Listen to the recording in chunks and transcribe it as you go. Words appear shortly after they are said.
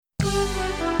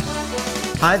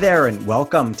Hi there, and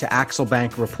welcome to Axel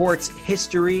Bank Reports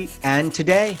History and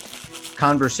Today.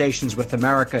 Conversations with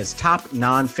America's top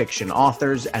nonfiction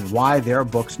authors and why their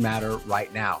books matter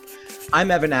right now. I'm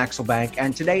Evan Axelbank,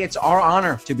 and today it's our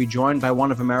honor to be joined by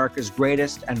one of America's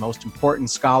greatest and most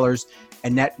important scholars,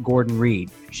 Annette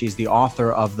Gordon-Reed. She's the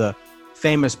author of the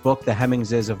famous book, The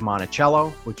Hemingses of Monticello,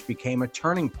 which became a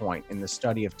turning point in the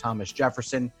study of Thomas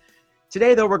Jefferson.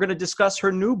 Today, though, we're going to discuss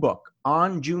her new book,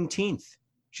 On Juneteenth.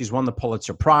 She's won the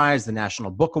Pulitzer Prize, the National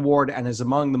Book Award, and is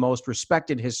among the most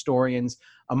respected historians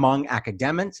among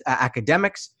academics,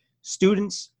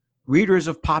 students, readers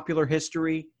of popular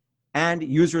history, and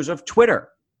users of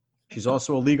Twitter. She's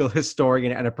also a legal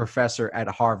historian and a professor at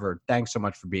Harvard. Thanks so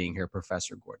much for being here,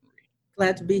 Professor Gordon-Reed.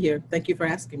 Glad to be here. Thank you for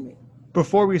asking me.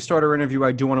 Before we start our interview,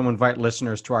 I do want to invite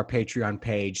listeners to our Patreon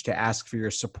page to ask for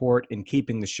your support in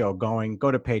keeping the show going. Go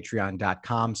to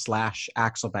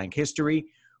patreon.com/AxelBankHistory.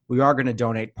 We are going to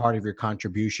donate part of your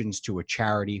contributions to a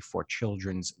charity for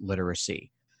children's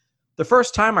literacy. The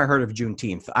first time I heard of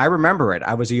Juneteenth, I remember it.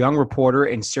 I was a young reporter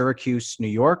in Syracuse, New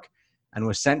York, and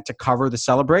was sent to cover the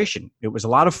celebration. It was a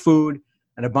lot of food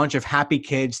and a bunch of happy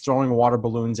kids throwing water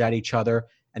balloons at each other,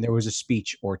 and there was a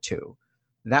speech or two.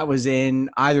 That was in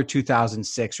either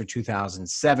 2006 or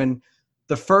 2007.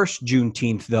 The first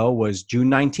Juneteenth, though, was June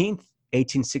 19th.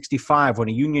 1865, when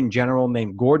a Union general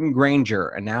named Gordon Granger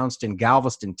announced in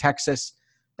Galveston, Texas,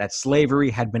 that slavery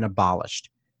had been abolished.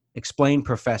 Explain,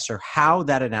 Professor, how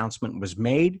that announcement was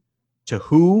made, to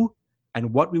who,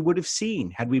 and what we would have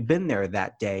seen had we been there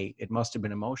that day. It must have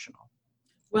been emotional.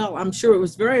 Well, I'm sure it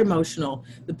was very emotional.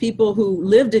 The people who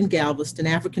lived in Galveston,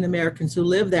 African Americans who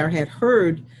lived there, had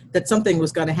heard that something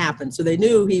was going to happen, so they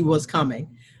knew he was coming.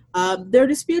 There are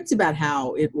disputes about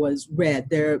how it was read.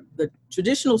 The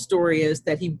traditional story is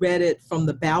that he read it from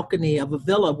the balcony of a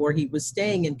villa where he was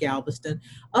staying in Galveston.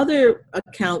 Other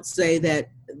accounts say that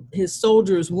his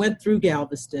soldiers went through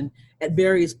Galveston at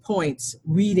various points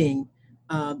reading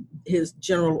his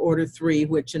General Order 3,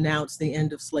 which announced the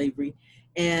end of slavery.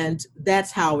 And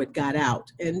that's how it got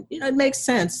out. And it makes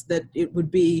sense that it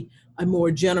would be a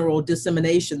more general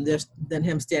dissemination than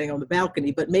him standing on the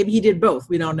balcony. But maybe he did both.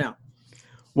 We don't know.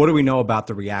 What do we know about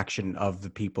the reaction of the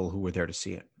people who were there to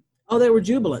see it? Oh, they were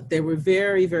jubilant. They were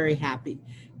very, very happy.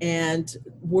 And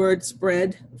word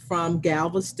spread from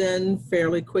Galveston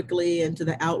fairly quickly into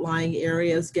the outlying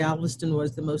areas. Galveston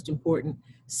was the most important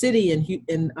city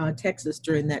in Texas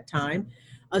during that time.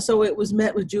 So it was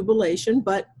met with jubilation,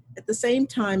 but at the same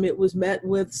time, it was met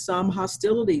with some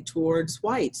hostility towards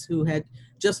whites who had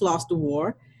just lost a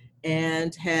war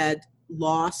and had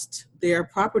lost their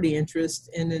property interest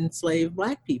in enslaved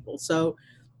Black people. So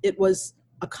it was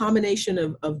a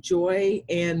combination of joy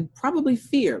and probably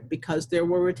fear, because there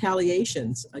were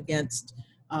retaliations against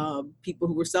people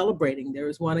who were celebrating. There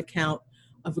was one account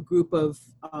of a group of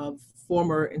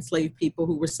former enslaved people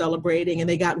who were celebrating, and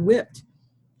they got whipped.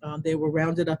 They were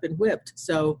rounded up and whipped.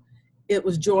 So it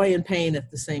was joy and pain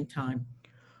at the same time.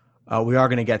 We are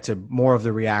going to get to more of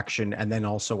the reaction and then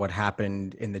also what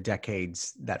happened in the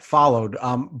decades that followed.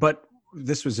 But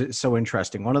this was so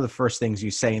interesting. One of the first things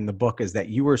you say in the book is that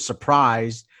you were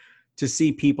surprised to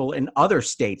see people in other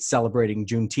states celebrating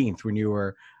Juneteenth when you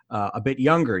were a bit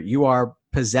younger. You are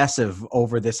possessive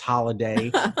over this holiday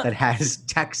that has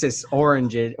Texas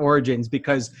origins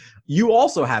because you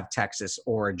also have Texas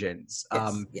origins.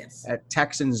 Yes.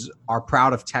 Texans are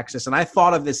proud of Texas. And I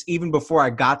thought of this even before I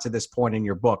got to this point in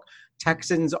your book.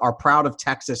 Texans are proud of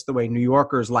Texas the way New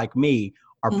Yorkers like me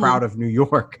are proud of New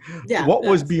York. Yeah, what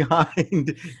was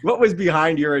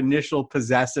behind your initial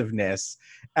possessiveness,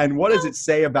 and what does it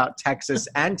say about Texas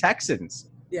and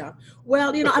Texans? Yeah.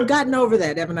 Well, I've gotten over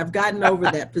that, Evan. I've gotten over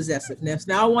that possessiveness.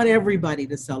 Now I want everybody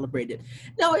to celebrate it.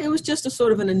 No, it was just a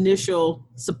sort of an initial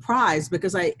surprise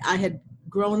because I had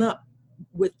grown up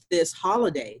with this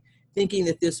holiday thinking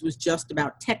that this was just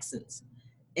about Texans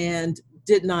and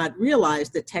did not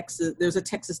realize that there's a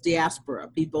Texas diaspora.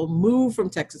 People move from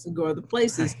Texas and go other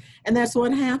places. And that's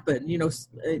what happened.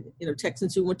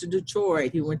 Texans who went to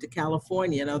Detroit, who went to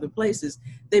California and other places,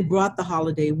 they brought the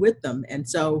holiday with them. And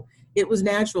so it was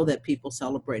natural that people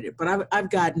celebrated, but I've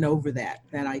gotten over that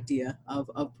idea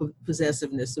of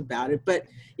possessiveness about it. But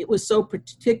it was so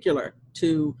particular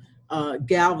to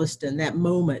Galveston, that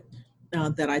moment,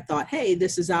 that I thought, hey,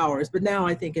 this is ours. But now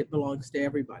I think it belongs to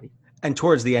everybody. And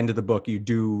towards the end of the book, you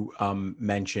do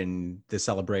mention the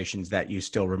celebrations that you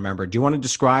still remember. Do you want to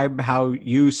describe how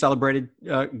you celebrated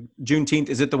Juneteenth?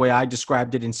 Is it the way I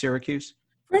described it in Syracuse?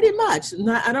 Pretty much.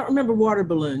 I don't remember water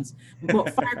balloons. Well,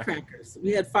 firecrackers.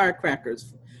 We had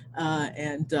firecrackers,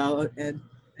 and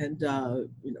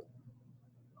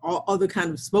all other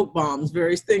kind of smoke bombs,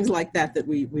 various things like that that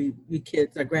we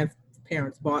kids, our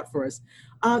grandparents bought for us.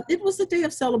 It was a day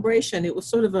of celebration. It was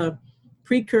sort of a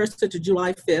precursor to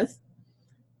July 5th.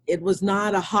 It was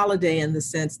not a holiday in the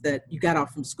sense that you got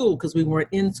off from school because we weren't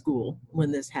in school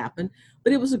when this happened,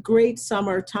 but it was a great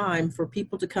summer time for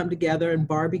people to come together and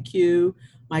barbecue.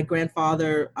 My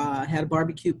grandfather had a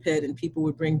barbecue pit and people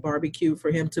would bring barbecue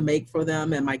for him to make for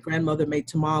them. And my grandmother made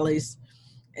tamales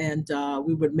and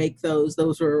we would make those.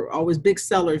 Those were always big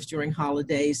sellers during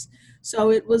holidays.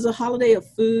 So it was a holiday of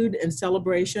food and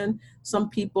celebration. Some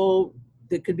people,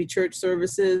 there could be church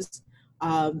services.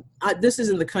 This is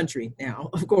in the country now,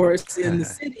 of course. In the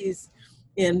cities,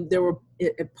 and there were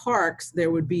at parks,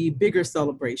 there would be bigger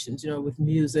celebrations, with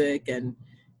music and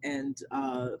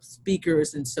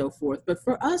speakers and so forth. But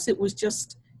for us, it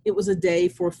was a day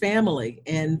for family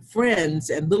and friends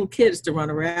and little kids to run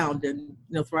around and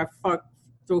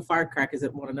throw firecrackers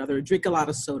at one another, drink a lot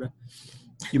of soda.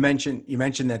 You mentioned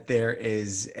that there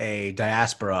is a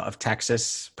diaspora of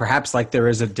Texas, perhaps like there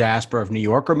is a diaspora of New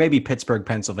York or maybe Pittsburgh,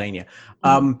 Pennsylvania.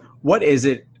 What is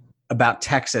it about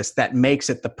Texas that makes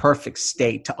it the perfect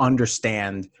state to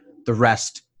understand the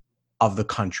rest of the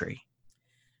country?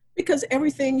 Because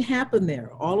everything happened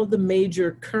there. All of the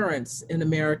major currents in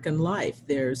American life.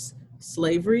 There's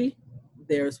slavery,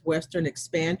 there's Western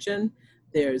expansion,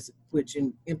 which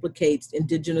implicates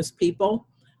indigenous people.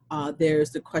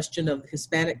 There's the question of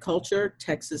Hispanic culture.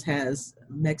 Texas has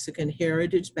Mexican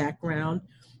heritage background,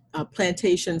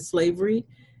 plantation slavery.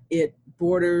 It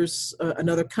borders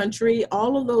another country.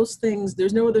 All of those things,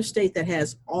 there's no other state that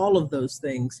has all of those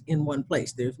things in one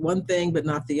place. There's one thing, but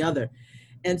not the other.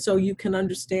 And so you can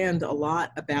understand a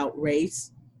lot about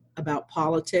race, about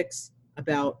politics,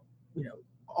 about,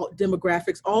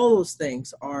 demographics. All those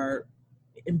things are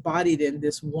embodied in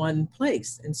this one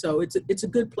place. And so it's a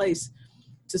good place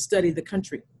to study the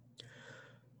country.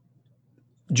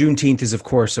 Juneteenth is, of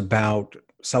course, about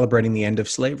celebrating the end of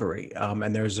slavery.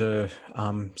 And there's a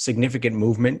significant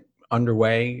movement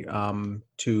underway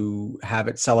to have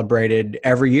it celebrated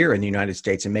every year in the United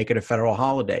States and make it a federal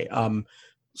holiday.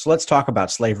 So let's talk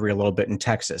about slavery a little bit in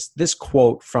Texas. This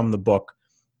quote from the book,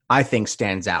 I think,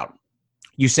 stands out.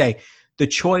 You say, "The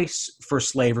choice for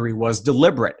slavery was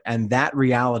deliberate, and that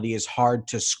reality is hard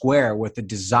to square with the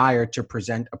desire to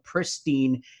present a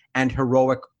pristine and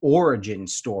heroic origin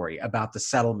story about the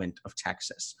settlement of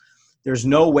Texas. There's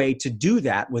no way to do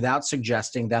that without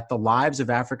suggesting that the lives of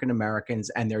African Americans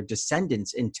and their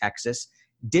descendants in Texas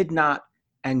did not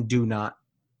and do not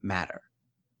matter."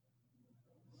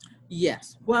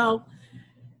 Yes. Well,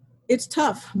 it's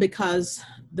tough because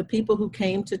the people who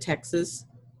came to Texas,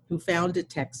 who founded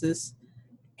Texas,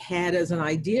 had as an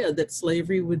idea that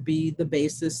slavery would be the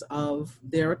basis of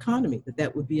their economy,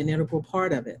 that would be an integral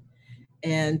part of it.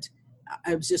 And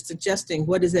I was just suggesting,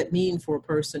 what does that mean for a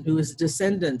person who is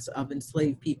descendants of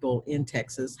enslaved people in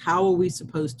Texas? How are we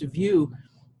supposed to view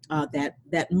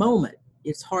that moment?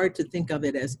 It's hard to think of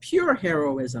it as pure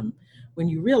heroism when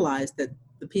you realize that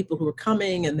the people who were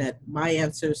coming and that my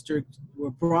ancestors were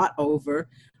brought over,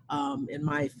 in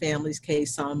my family's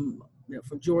case, some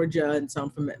from Georgia and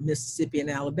some from Mississippi and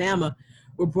Alabama,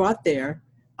 were brought there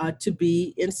to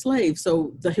be enslaved.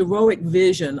 So the heroic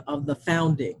vision of the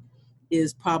founding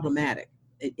is problematic.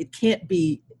 It can't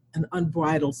be an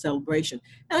unbridled celebration.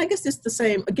 And I guess it's the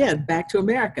same, again, back to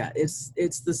America.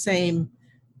 It's the same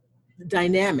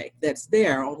dynamic that's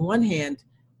there. On one hand,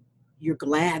 you're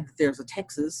glad that there's a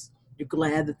Texas, you're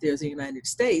glad that there's a United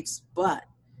States, but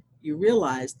you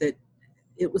realize that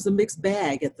it was a mixed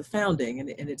bag at the founding, and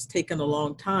it's taken a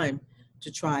long time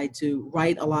to try to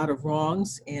right a lot of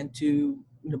wrongs and to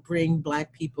bring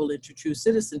Black people into true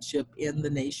citizenship in the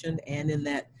nation and in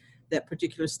that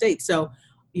particular state. So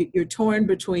you're torn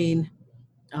between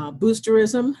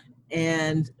boosterism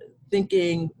and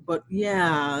thinking, but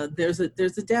yeah, there's a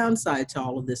downside to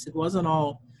all of this. It wasn't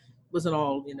all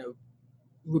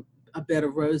a bed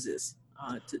of roses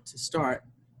to start.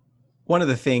 One of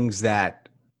the things that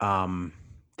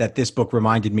that this book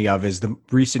reminded me of is the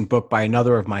recent book by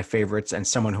another of my favorites and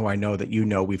someone who I know that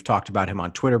we've talked about him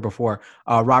on Twitter before,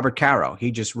 Robert Caro. He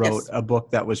just wrote a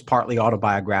book that was partly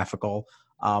autobiographical,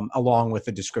 along with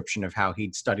a description of how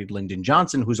he'd studied Lyndon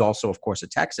Johnson, who's also, of course, a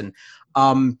Texan.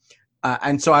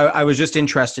 And so I was just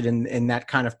interested in that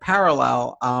kind of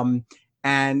parallel.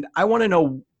 And I want to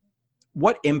know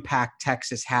what impact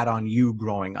Texas had on you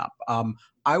growing up.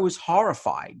 I was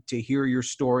horrified to hear your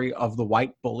story of the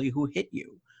white bully who hit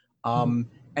you. And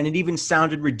it even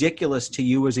sounded ridiculous to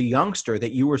you as a youngster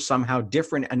that you were somehow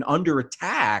different and under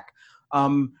attack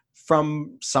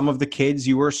from some of the kids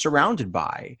you were surrounded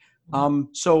by.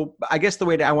 So I guess the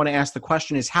way that I want to ask the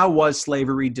question is, how was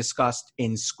slavery discussed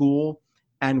in school?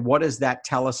 And what does that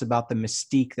tell us about the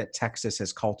mystique that Texas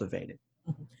has cultivated?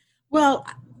 Well,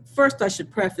 first I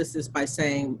should preface this by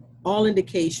saying all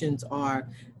indications are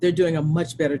they're doing a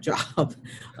much better job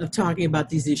of talking about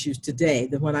these issues today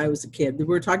than when I was a kid. We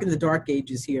were talking the dark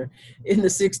ages here in the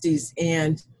 60s,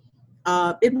 and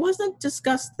it wasn't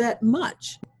discussed that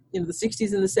much. You know, the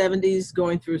 60s and the 70s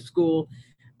going through school,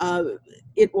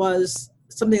 it was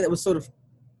something that was sort of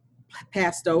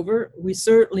passed over. We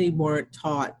certainly weren't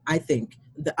taught, I think,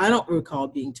 I don't recall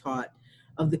being taught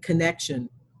of the connection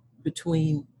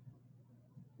between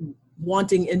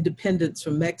wanting independence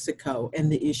from Mexico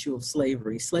and the issue of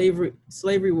slavery.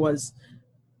 Slavery was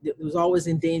always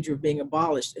in danger of being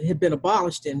abolished. It had been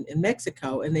abolished in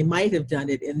Mexico, and they might have done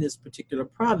it in this particular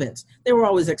province. There were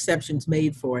always exceptions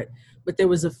made for it, but there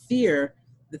was a fear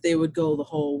that they would go the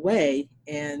whole way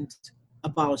and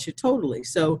abolish it totally.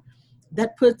 So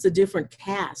that puts a different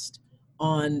cast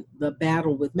on the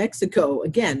battle with Mexico.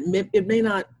 Again, it may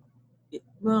not,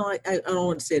 well, I don't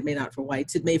want to say it may not for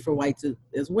whites. It may for whites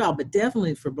as well, but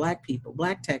definitely for Black people,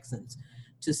 Black Texans,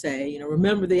 to say, you know,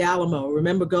 remember the Alamo,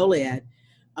 remember Goliad.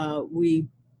 We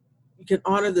can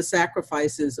honor the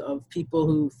sacrifices of people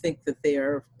who think that they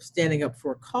are standing up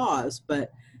for a cause,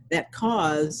 but that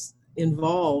cause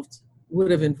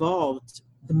would have involved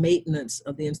the maintenance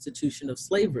of the institution of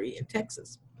slavery in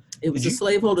Texas. It was a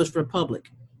slaveholders'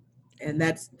 republic, and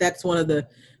that's one of the.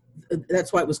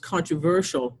 That's why it was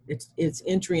controversial. Its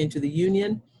entry into the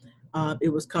Union. It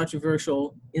was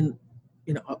controversial in,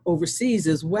 overseas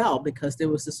as well, because there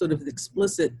was this sort of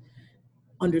explicit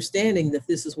understanding that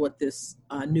this is what this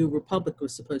new republic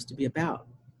was supposed to be about.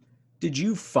 Did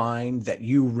you find that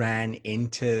you ran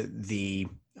into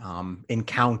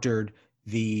encountered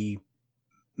the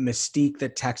mystique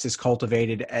that Texas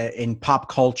cultivated in pop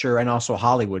culture, and also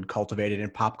Hollywood cultivated in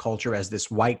pop culture, as this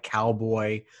white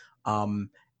cowboy,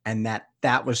 and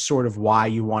that was sort of why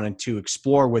you wanted to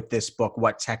explore with this book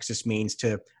what Texas means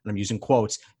to, and I'm using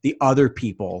quotes, the other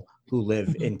people who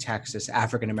live in Texas,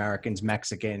 African Americans,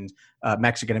 Mexicans,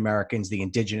 Mexican Americans, the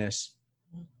indigenous?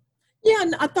 Yeah,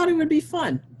 and I thought it would be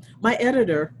fun. My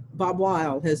editor, Bob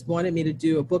Weil, has wanted me to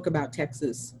do a book about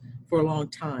Texas for a long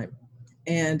time.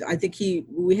 And I think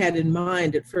we had in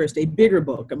mind at first a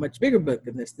much bigger book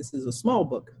than this. This is a small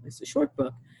book. It's a short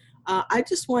book. I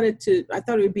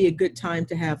thought it would be a good time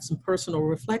to have some personal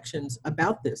reflections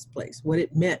about this place, what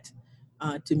it meant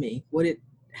to me,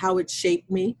 how it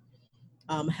shaped me,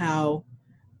 how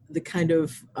the kind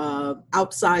of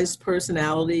outsized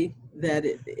personality that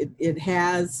it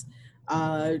has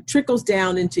trickles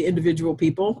down into individual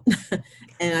people.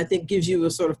 And I think gives you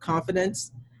a sort of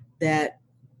confidence that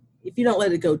if you don't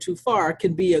let it go too far, it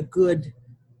can be a good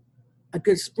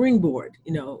springboard,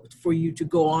 for you to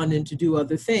go on and to do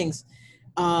other things.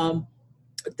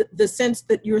 The sense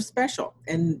that you're special.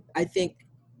 And I think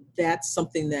that's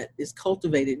something that is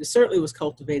cultivated. It certainly was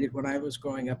cultivated when I was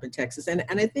growing up in Texas. And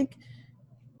I think,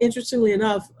 interestingly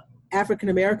enough, African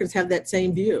Americans have that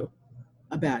same view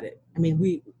about it. I mean,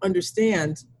 we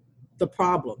understand the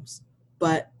problems,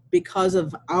 but because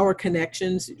of our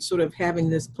connections, sort of having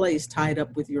this place tied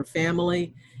up with your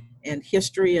family and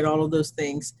history and all of those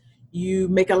things, you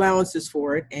make allowances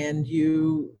for it, and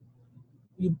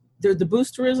there's the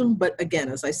boosterism, but again,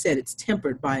 as I said, it's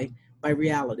tempered by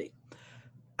reality.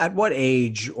 At what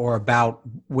age or about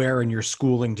where in your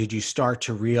schooling did you start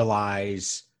to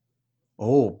realize,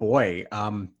 oh boy,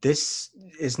 this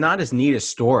is not as neat a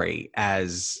story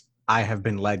as I have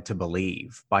been led to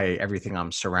believe by everything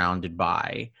I'm surrounded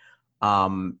by?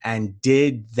 And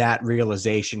did that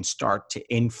realization start to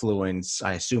influence,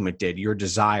 I assume it did, your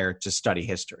desire to study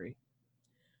history?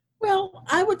 Well,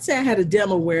 I would say I had a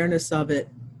dim awareness of it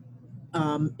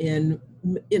when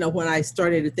I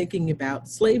started thinking about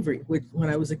slavery. When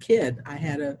I was a kid,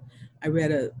 I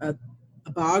read a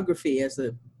biography as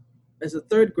a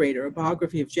third grader, a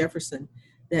biography of Jefferson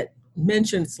that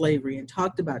mentioned slavery and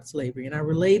talked about slavery, and I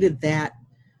related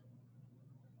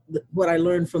what I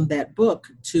learned from that book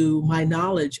to my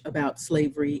knowledge about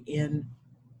slavery in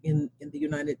the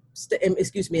United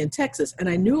States, in Texas, and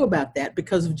I knew about that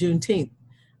because of Juneteenth.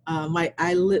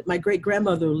 My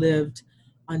great-grandmother lived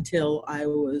until I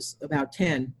was about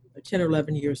 10 or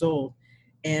 11 years old,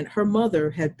 and her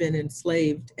mother had been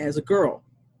enslaved as a girl.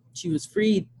 She was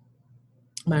freed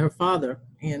by her father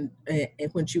and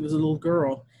when she was a little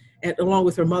girl, along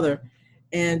with her mother.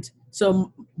 And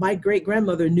so my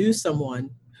great-grandmother knew someone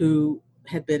who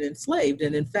had been enslaved,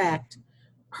 and in fact,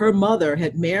 her mother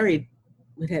had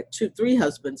three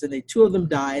husbands, and two of them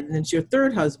died, and then her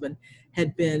third husband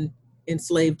had been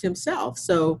enslaved himself.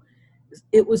 So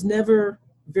it was never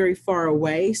very far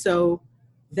away. So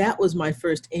that was my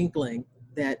first inkling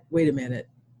that, wait a minute,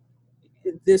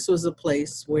 this was a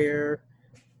place where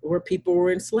people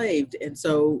were enslaved. And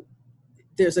so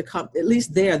there's at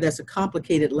least there's a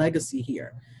complicated legacy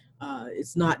here.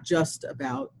 It's not just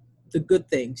about the good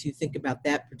things. You think about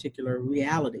that particular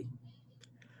reality.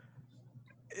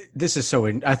 This is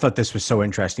I thought this was so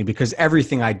interesting because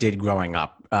everything I did growing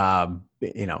up,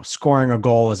 scoring a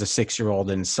goal as a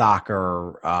 6-year-old in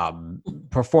soccer,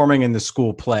 performing in the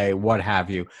school play, what have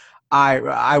you,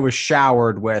 I was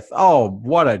showered with, oh,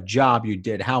 what a job you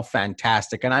did. How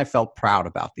fantastic. And I felt proud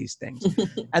about these things.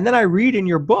 And then I read in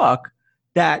your book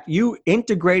that you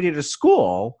integrated a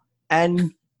school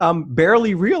and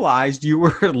barely realized you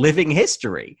were living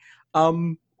history.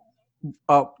 Tell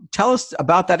us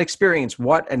about that experience.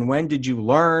 What and when did you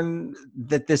learn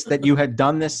that you had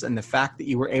done this, and the fact that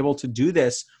you were able to do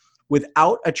this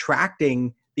without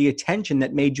attracting the attention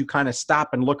that made you kind of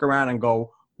stop and look around and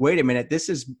go, wait a minute, this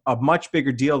is a much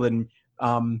bigger deal than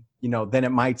than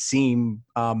it might seem,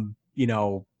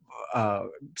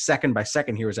 second by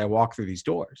second here as I walk through these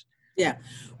doors. Yeah.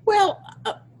 Well,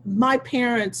 my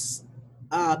parents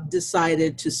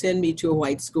decided to send me to a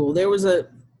white school.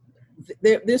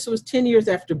 This was 10 years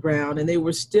after Brown, and they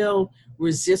were still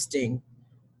resisting.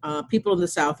 People in the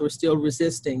South were still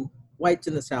resisting, whites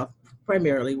in the South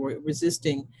primarily were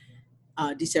resisting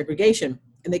desegregation.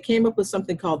 And they came up with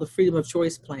something called the Freedom of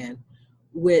Choice Plan,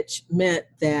 which meant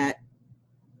that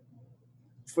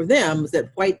for them, that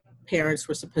white parents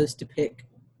were supposed to pick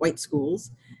white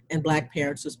schools and Black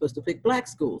parents were supposed to pick Black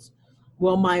schools.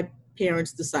 Well, my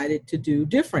parents decided to do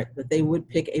different, that they would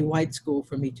pick a white school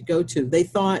for me to go to. They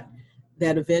thought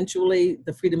that eventually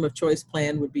the Freedom of Choice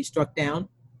Plan would be struck down,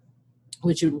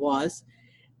 which it was.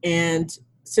 And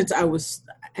since I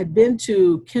had been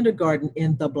to kindergarten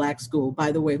in the Black school,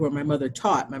 by the way, where my mother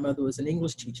taught. My mother was an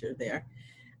English teacher there.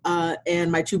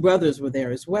 And my 2 brothers were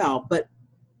there as well. But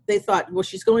they thought, well,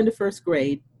 she's going to first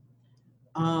grade.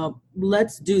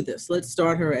 Let's do this. Let's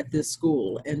start her at this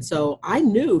school. And so I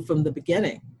knew from the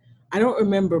beginning. I don't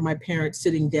remember my parents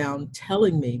sitting down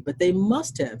telling me, but they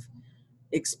must have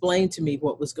explained to me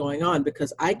what was going on,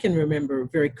 because I can remember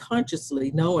very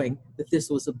consciously knowing that this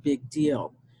was a big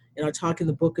deal. And I talk in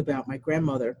the book about my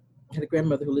grandmother. I had a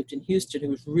grandmother who lived in Houston who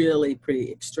was really pretty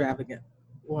extravagant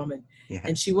woman. Yeah.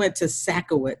 And she went to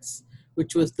Sakowitz,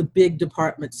 which was the big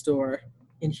department store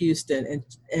in Houston,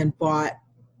 and bought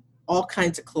all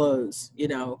kinds of clothes,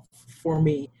 for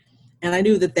me. And I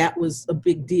knew that was a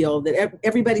big deal, that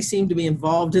everybody seemed to be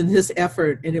involved in this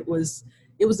effort. And it was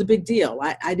a big deal.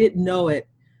 I didn't know it.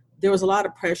 There was a lot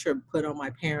of pressure put on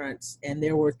my parents, and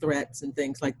there were threats and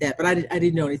things like that. But I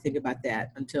didn't know anything about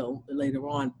that until later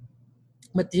on.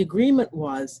 But the agreement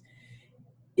was,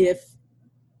 if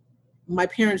my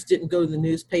parents didn't go to the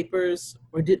newspapers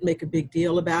or didn't make a big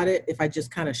deal about it, if I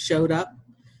just kind of showed up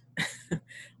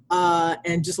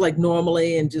and just like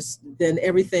normally, and just then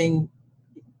everything,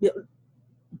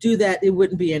 do that, it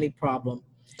wouldn't be any problem.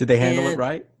 Did they handle it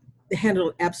right? They handled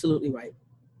it absolutely right.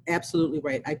 Absolutely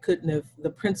right. I couldn't have. The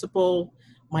principal,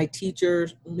 my teacher,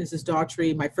 Mrs.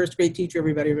 Daughtry, my first grade teacher,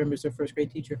 everybody remembers their first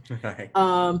grade teacher. Right.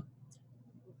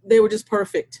 They were just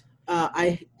perfect.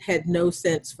 I had no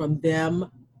sense from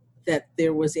them that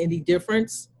there was any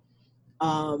difference.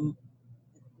 From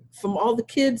all the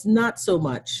kids, not so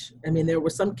much. I mean, there were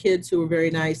some kids who were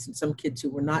very nice and some kids who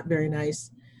were not very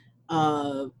nice.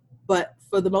 But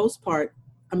for the most part,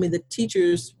 I mean, the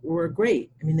teachers were great.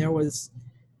 I mean, there was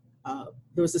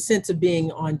a sense of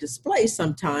being on display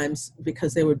sometimes,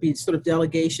 because there would be sort of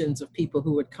delegations of people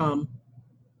who would come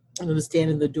and would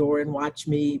stand in the door and watch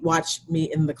me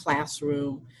in the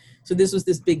classroom. So this was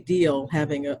this big deal,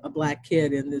 having a Black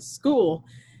kid in this school.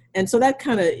 And so that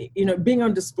kind of, being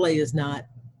on display is not,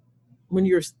 when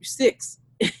you're 6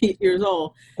 years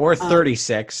old. Or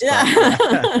 36. Yeah.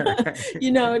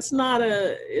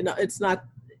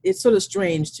 It's sort of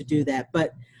strange to do that.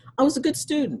 But I was a good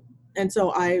student. And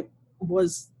so I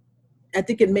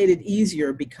think it made it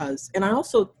easier because, and I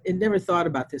also never thought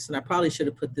about this, and I probably should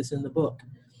have put this in the book.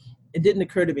 It didn't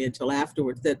occur to me until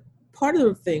afterwards that part of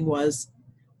the thing was,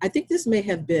 I think this may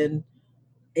have been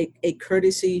a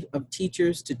courtesy of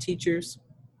teachers to teachers.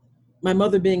 My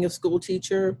mother being a school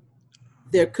teacher,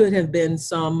 there could have been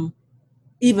some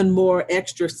even more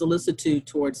extra solicitude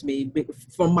towards me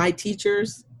from my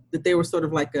teachers, that they were sort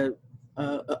of like a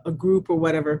group or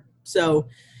whatever. So,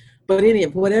 but for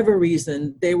whatever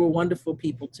reason, they were wonderful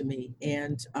people to me.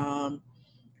 And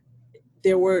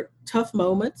there were tough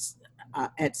moments.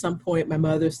 At some point, my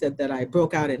mother said that I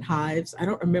broke out in hives. I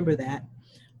don't remember that,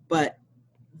 but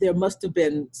there must have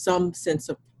been some sense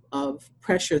of of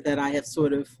pressure that I have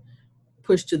sort of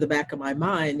pushed to the back of my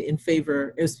mind in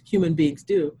favor, as human beings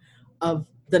do, of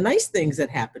the nice things that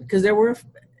happened. Because there were,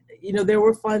 there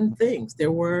were fun things.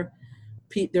 There were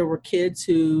kids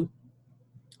who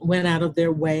went out of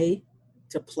their way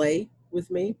to play with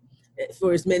me.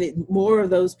 For as many more of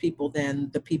those people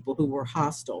than the people who were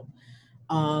hostile.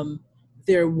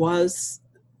 There was,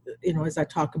 as I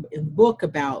talk in the book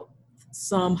about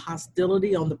some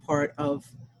hostility on the part of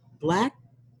Black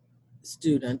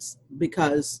students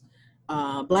because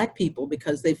Black people,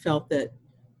 because they felt that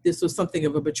this was something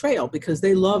of a betrayal because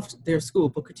they loved their school,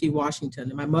 Booker T. Washington.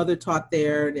 And my mother taught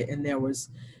there, and it was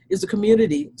a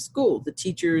community school. The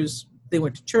teachers, they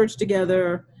went to church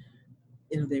together,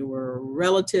 they were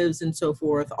relatives and so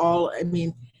forth.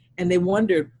 And they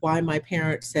wondered why my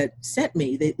parents had sent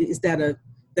me. Is that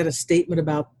a statement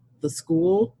about the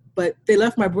school? But they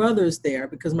left my brothers there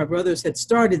because my brothers had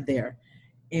started there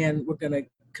and were going to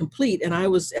complete. And I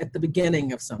was at the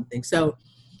beginning of something. So,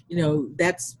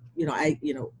 that's, I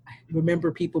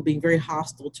remember people being very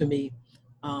hostile to me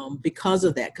because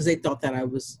of that, because they thought that I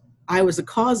was the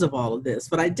cause of all of this,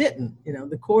 but I didn't.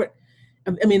 The court,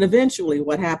 eventually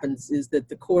what happens is that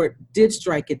the court did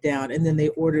strike it down, and then they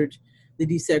ordered the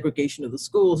desegregation of the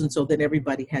schools. And so then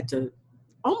everybody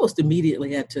almost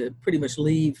immediately had to pretty much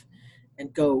leave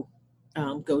and go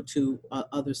to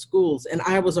other schools. And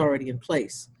I was already in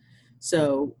place.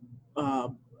 So,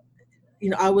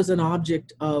 I was an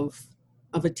object of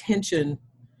attention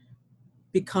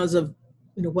because of,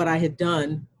 what I had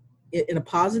done in a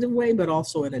positive way, but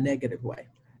also in a negative way.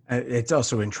 It's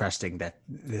also interesting that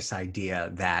this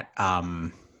idea that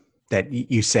that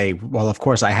you say, well, of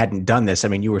course I hadn't done this.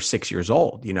 You were 6 years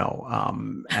old,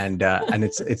 and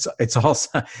it's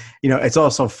also, it's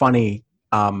also funny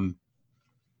to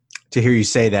hear you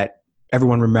say that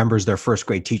everyone remembers their first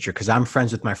grade teacher, because I'm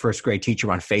friends with my first grade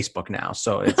teacher on Facebook now.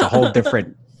 So it's a whole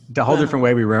different, different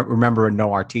way we remember and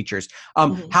know our teachers.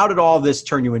 How did all this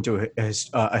turn you into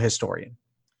a historian?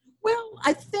 Well,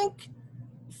 I think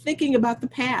thinking about the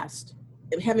past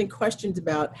and having questions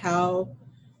about how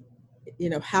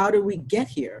do we get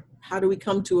here? How do we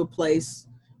come to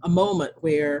a moment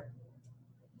where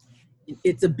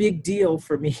it's a big deal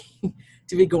for me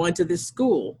to be going to this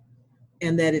school,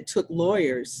 and that it took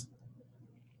lawyers.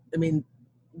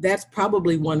 That's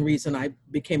probably one reason I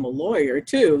became a lawyer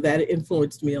too. That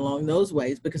influenced me along those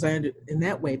ways, because I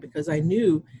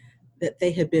knew that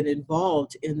they had been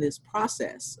involved in this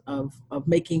process of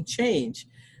making change.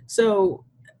 So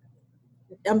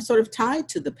I'm sort of tied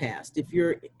to the past. If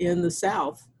you're in the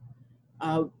South,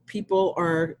 people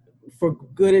are, for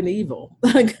good and evil,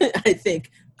 I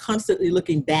think, constantly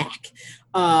looking back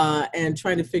and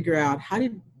trying to figure out how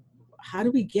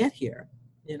do we get here?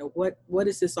 What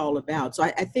is this all about? So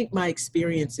I think my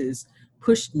experiences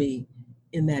pushed me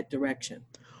in that direction.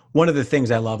 One of the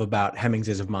things I love about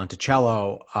Hemingses of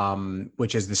Monticello,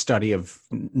 which is the study of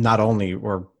not only,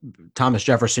 or Thomas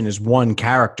Jefferson is one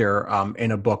character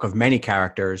in a book of many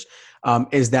characters,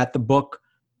 is that the book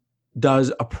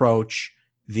does approach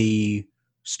the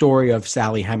story of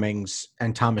Sally Hemings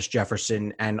and Thomas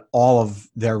Jefferson and all of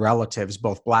their relatives,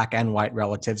 both Black and white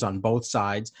relatives on both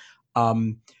sides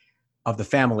of the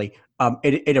family.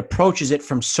 It approaches it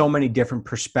from so many different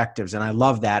perspectives, and I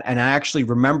love that. And I actually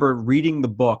remember reading the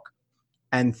book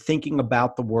and thinking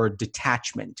about the word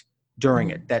detachment during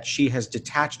it, that she has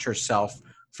detached herself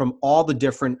from all the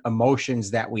different emotions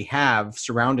that we have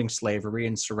surrounding slavery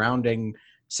and surrounding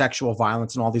sexual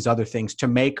violence and all these other things, to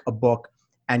make a book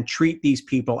and treat these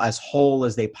people as whole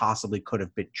as they possibly could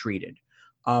have been treated.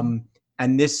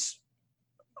 And this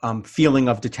feeling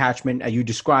of detachment you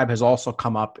describe has also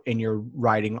come up in your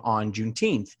writing on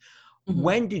Juneteenth. Mm-hmm.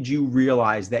 When did you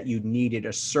realize that you needed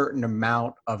a certain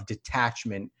amount of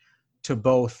detachment to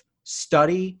both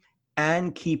study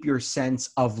and keep your sense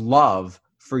of love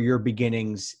for your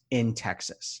beginnings in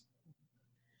Texas?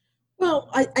 Well,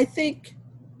 I think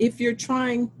if you're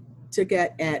trying to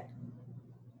get at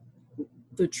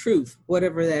the truth,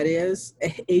 whatever that is,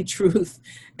 a truth,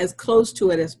 as close to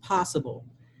it as possible,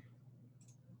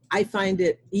 I find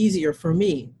it easier for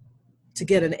me to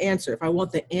get an answer. If I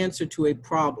want the answer to a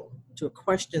problem, to a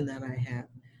question that I have,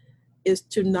 is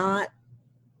to not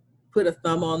put a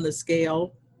thumb on the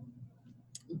scale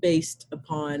based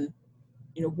upon,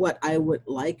 what I would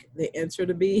like the answer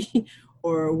to be,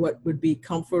 or what would be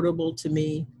comfortable to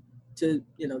me to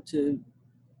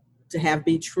have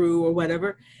be true or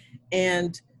whatever.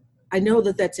 And I know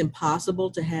that that's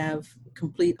impossible to have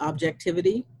complete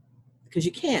objectivity, because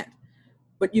you can't,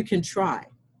 but you can try.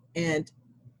 And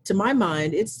to my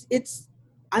mind,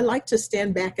 I like to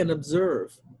stand back and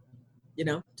observe,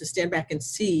 to stand back and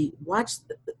see, watch,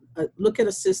 look at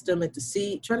a system and to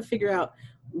see, try to figure out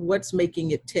what's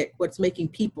making it tick, what's making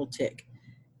people tick.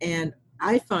 And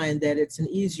I find that it's an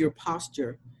easier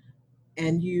posture,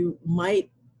 and you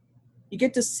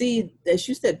get to see, as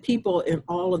you said, people in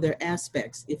all of their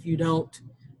aspects if you don't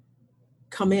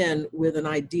come in with an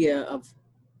idea of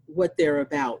what they're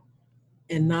about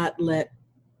and not let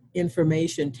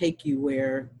information take you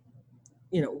where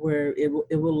it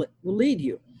will lead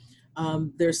you.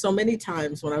 There's so many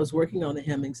times when I was working on the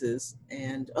Hemmingses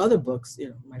and other books,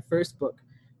 my first book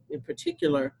in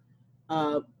particular,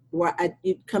 where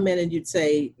you'd come in and you'd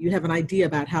say, you have an idea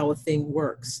about how a thing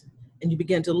works, and you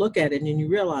begin to look at it and you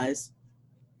realize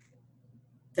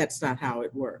that's not how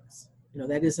it works.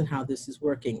 That isn't how this is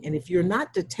working. And if you're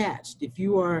not detached, if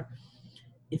you are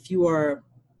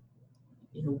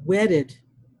wedded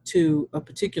to a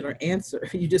particular answer,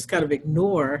 you just kind of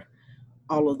ignore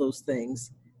all of those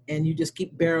things and you just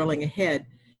keep barreling ahead,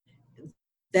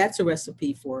 that's a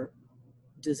recipe for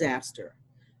disaster.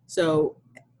 So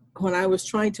when I was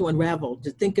trying to unravel,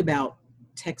 to think about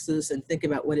Texas and think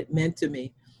about what it meant to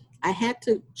me, I had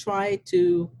to try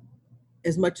to,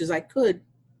 as much as I could,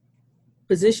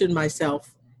 position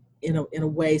myself in a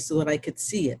way so that I could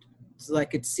see it, so that I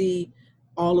could see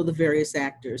all of the various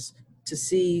actors, to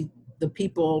see the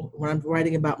people. When I'm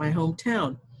writing about my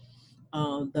hometown,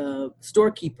 the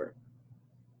storekeeper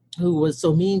who was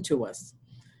so mean to us,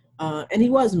 and he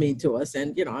was mean to us,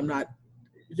 and I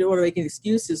don't want to make any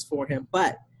excuses for him,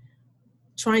 but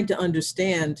trying to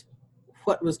understand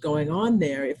what was going on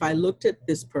there. If I looked at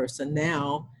this person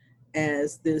now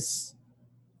as this,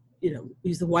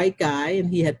 he's a white guy and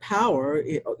he had power,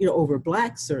 over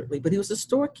blacks certainly, but he was a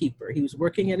storekeeper. He was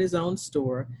working at his own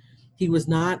store. He was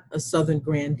not a Southern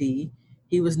grandee.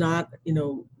 He was not,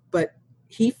 but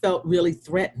he felt really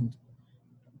threatened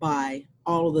by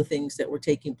all of the things that were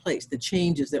taking place, the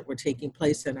changes that were taking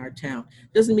place in our town.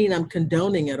 Doesn't mean I'm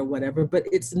condoning it or whatever, but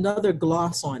it's another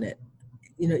gloss on it.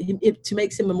 It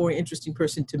makes him a more interesting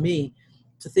person to me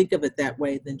to think of it that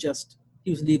way than just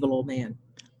he was an evil old man.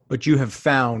 But you have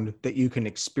found that you can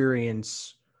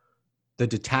experience the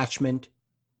detachment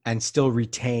and still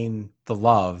retain the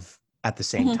love at the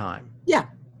same time. Yeah.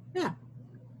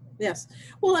 Yes.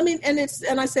 Well, I mean, and as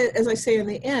I say in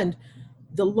the end,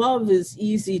 the love is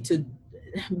easy to,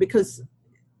 because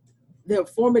the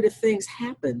formative things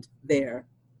happened there,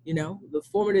 the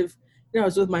formative, I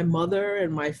was with my mother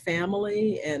and my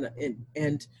family,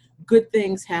 and good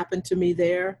things happened to me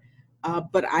there.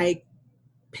 But I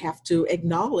have to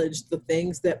acknowledge the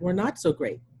things that were not so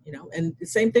great, and the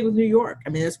same thing with New York.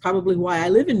 I mean, that's probably why I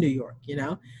live in New York, I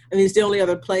mean, it's the only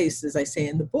other place, as I say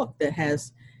in the book, that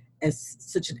has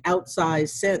such an outsized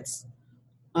sense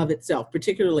of itself,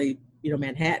 particularly,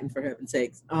 Manhattan, for heaven's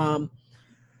sakes.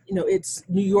 It's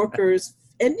New Yorkers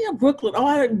and,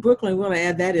 Brooklyn. Brooklyn, we want to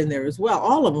add that in there as well.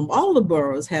 All of them, all the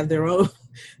boroughs have their own,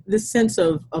 this sense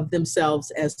of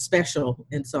themselves as special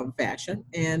in some fashion.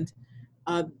 And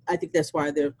I think that's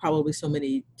why there are probably so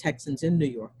many Texans in New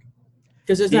York,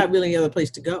 because there's not really any other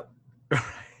place to go.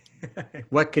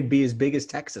 What could be as big as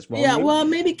Texas? Well,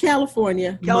 maybe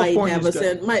California might have us,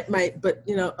 and might, but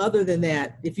other than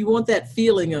that, if you want that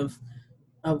feeling of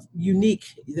unique,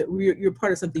 that you're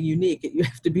part of something unique, you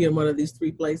have to be in one of these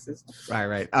three places.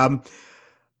 Right.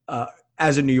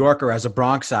 As a New Yorker, as a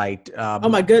Bronxite. Oh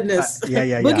my goodness.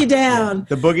 Boogie down. Yeah.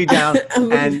 The boogie down.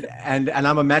 and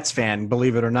I'm a Mets fan,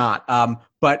 believe it or not.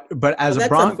 But as a Bronx.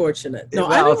 That's unfortunate. No,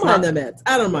 I don't mind the Mets.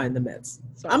 I don't mind the Mets.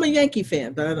 I'm a Yankee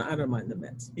fan, but I don't mind the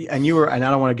Mets. And I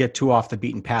don't want to get too off the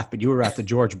beaten path, but you were at the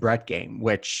George Brett game,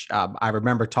 which I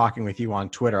remember talking with you on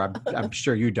Twitter. I'm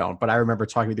sure you don't, but I remember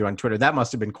talking with you on Twitter. That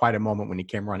must have been quite a moment when he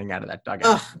came running out of that dugout.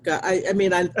 Oh God.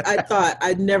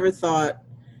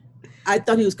 I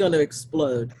thought he was going to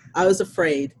explode. I was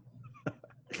afraid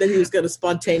that he was going to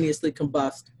spontaneously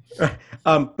combust.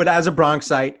 But as a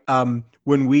Bronxite,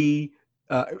 when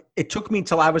it took me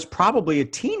until I was probably a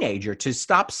teenager to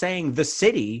stop saying the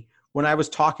city when I was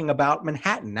talking about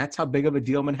Manhattan. That's how big of a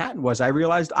deal Manhattan was. I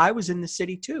realized I was in the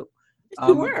city too.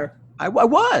 You were. I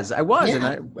was.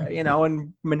 Yeah. And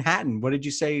and Manhattan, what did you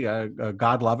say?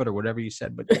 God love it or whatever you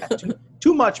said, but yeah,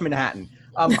 too much Manhattan.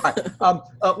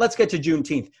 Let's get to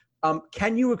Juneteenth.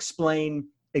 Can you explain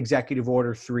Executive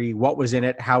Order 3, what was in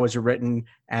it, how was it written,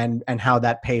 and how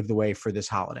that paved the way for this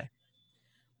holiday?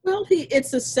 Well,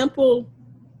 it's a simple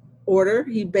order.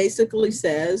 He basically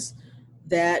says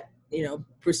that,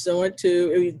 pursuant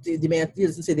to he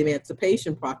doesn't say the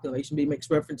Emancipation Proclamation, but he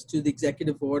makes reference to the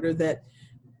executive order that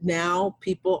now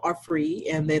people are free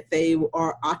and that they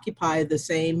occupy the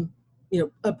same,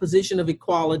 a position of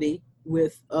equality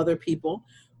with other people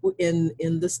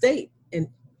in the state.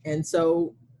 And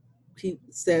so he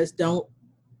says,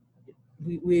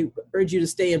 we urge you to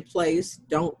stay in place.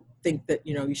 Don't think that,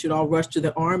 you should all rush to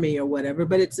the army or whatever,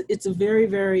 but it's a very,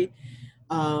 very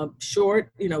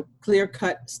short,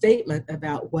 clear-cut statement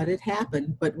about what had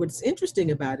happened. But what's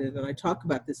interesting about it, and I talk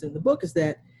about this in the book, is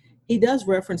that he does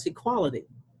reference equality.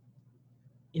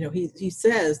 He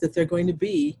says that they're going to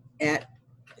be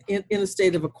in a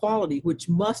state of equality, which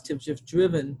must have just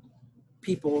driven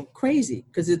people crazy.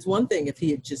 Because it's one thing if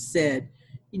he had just said,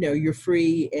 you're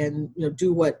free and,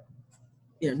 do what,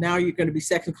 now you're going to be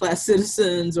second-class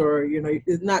citizens, or,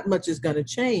 not much is going to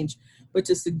change. But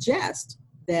to suggest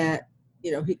that,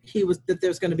 that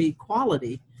there's going to be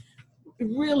equality, it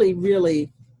really,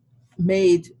 really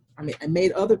made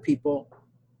other people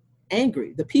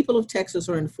angry. The people of Texas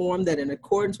are informed that in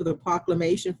accordance with a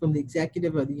proclamation from the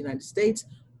executive of the United States,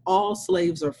 all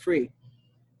slaves are free.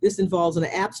 This involves an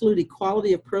absolute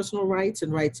equality of personal rights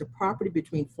and rights of property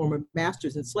between former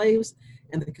masters and slaves,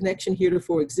 and the connection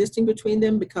heretofore existing between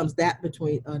them becomes that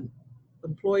between an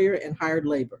employer and hired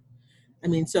labor.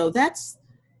 So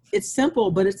it's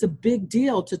simple, but it's a big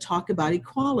deal to talk about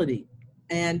equality.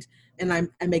 And I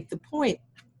make the point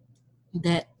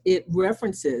that it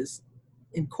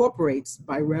incorporates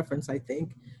by reference, I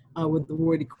think, with the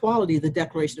word equality, the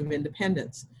Declaration of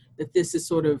Independence, that this is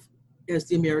sort of, as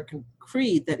the American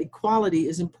creed, that equality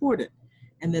is important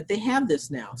and that they have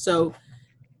this now. So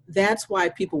that's why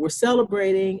people were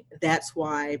celebrating. That's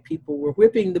why people were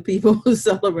whipping the people who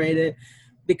celebrated,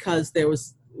 because there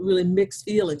was really mixed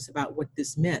feelings about what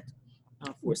this meant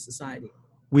for society.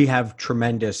 We have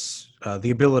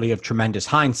the ability of tremendous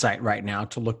hindsight right now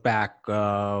to look back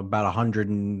about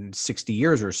 160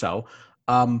 years or so.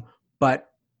 But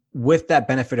with that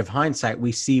benefit of hindsight,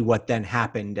 we see what then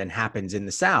happened and happens in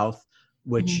the South,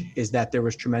 which is that there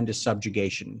was tremendous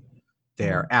subjugation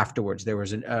there afterwards. There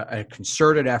was a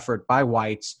concerted effort by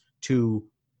whites to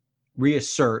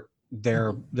reassert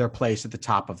their place at the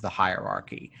top of the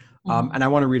hierarchy. And I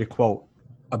want to read a quote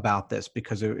about this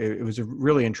because it was a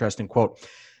really interesting quote.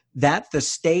 That the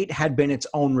state had been its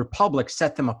own republic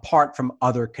set them apart from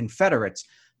other Confederates.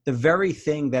 The very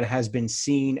thing that has been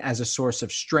seen as a source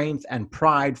of strength and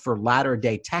pride for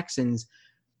latter-day Texans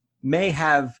may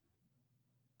have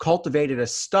cultivated a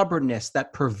stubbornness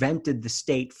that prevented the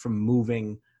state from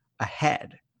moving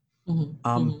ahead.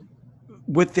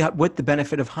 With the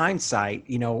benefit of hindsight,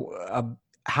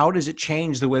 how does it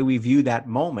change the way we view that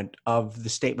moment of the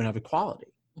statement of equality?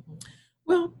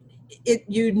 Well,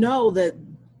 that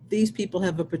these people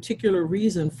have a particular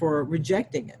reason for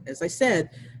rejecting it. As I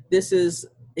said,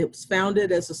 it was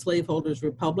founded as a slaveholders'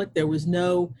 republic. There was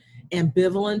no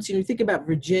ambivalence. You think about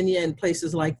Virginia and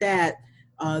places like that.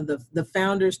 The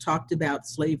founders talked about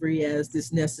slavery as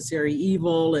this necessary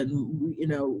evil, and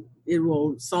it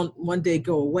will one day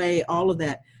go away. All of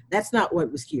that. That's not what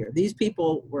was here. These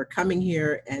people were coming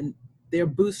here, and they're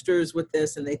boosters with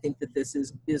this, and they think that this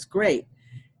is great.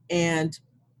 And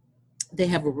they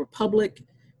have a republic,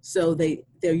 so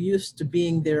they're used to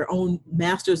being their own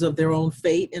masters of their own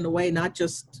fate in a way, not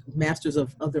just masters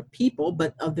of other people,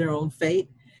 but of their own fate.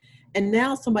 And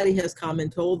now somebody has come and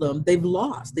told them they've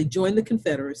lost. They joined the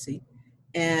Confederacy,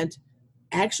 and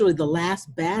actually the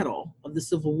last battle of the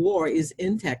Civil War is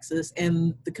in Texas,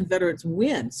 and the Confederates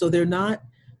win. So they're not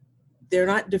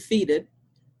defeated.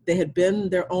 They had been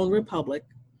their own republic,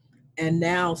 and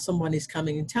now someone is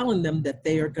coming and telling them that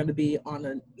they are going to be on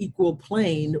an equal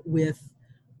plane with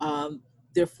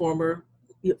their former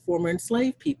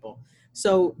enslaved people.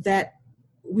 So that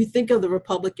we think of the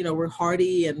republic, we're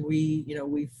hardy and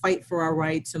we fight for our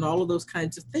rights and all of those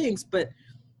kinds of things. But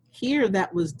here,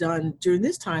 that was done during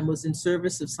this time was in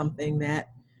service of something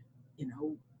that,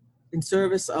 in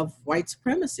service of white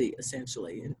supremacy,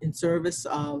 essentially, in service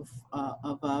of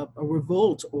a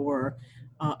revolt or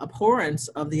abhorrence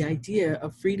of the idea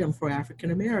of freedom for African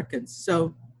Americans.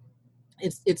 So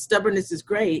its stubbornness is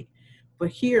great, but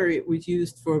here it was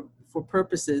used for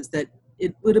purposes that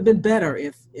it would have been better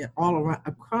if all around,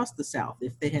 across the South,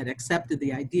 if they had accepted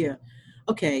the idea,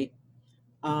 okay,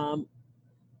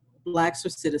 Blacks are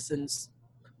citizens,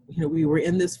 we were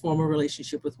in this former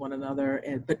relationship with one another,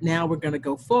 but now we're going to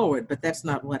go forward. But that's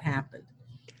not what happened.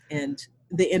 And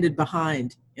they ended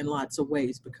behind in lots of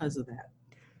ways because of that.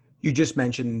 You just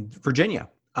mentioned Virginia.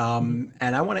 And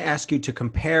I want to ask you to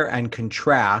compare and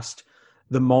contrast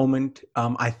the moment,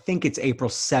 I think it's April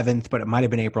 7th, but it might have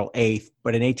been April 8th.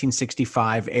 But in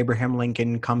 1865, Abraham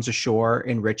Lincoln comes ashore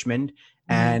in Richmond,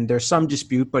 and there's some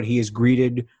dispute, but he is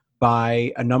greeted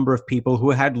by a number of people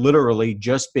who had literally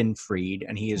just been freed,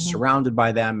 and he is surrounded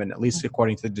by them, and at least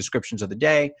according to the descriptions of the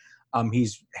day,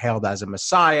 He's hailed as a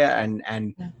messiah,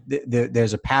 and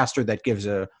there's a pastor that gives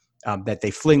that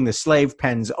they fling the slave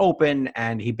pens open,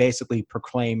 and he basically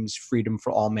proclaims freedom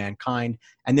for all mankind.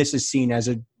 And this is seen as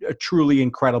a truly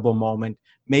incredible moment,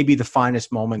 maybe the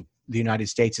finest moment the United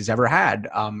States has ever had,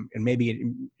 and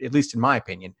maybe, at least in my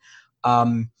opinion.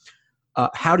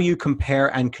 How do you compare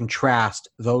and contrast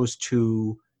those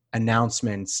two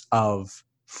announcements of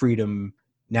freedom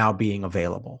now being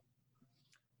available?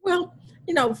 Well,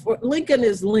 for Lincoln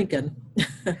is Lincoln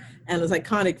and his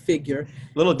iconic figure.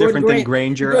 A little different than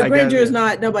Granger. Granger is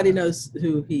not, nobody knows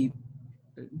who he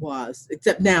was,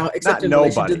 except in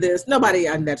relation to this. Nobody,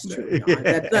 and that's true. No,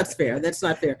 that's fair. That's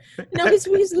not fair.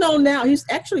 He's known now. He's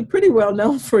actually pretty well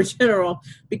known for a general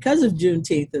because of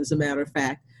Juneteenth, as a matter of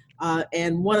fact.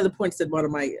 And one of the points that one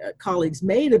of my colleagues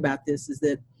made about this is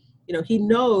that, he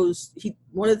knows,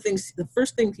 the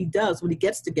first thing he does when he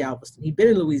gets to Galveston, he'd been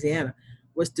in Louisiana,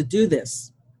 was to do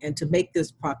this and to make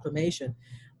this proclamation.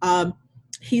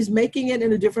 He's making it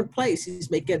in a different place.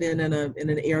 He's making it in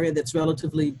an area that's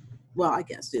relatively, well, I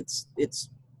guess it's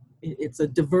a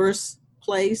diverse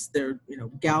place.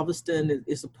 Galveston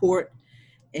is a port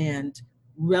and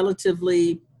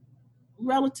relatively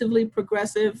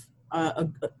progressive, a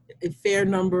fair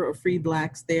number of free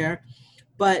blacks there.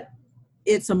 But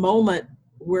it's a moment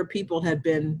where people had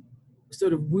been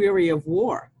sort of weary of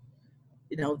war.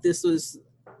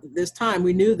 This time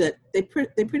we knew that they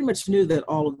pretty much knew that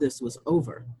all of this was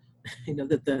over,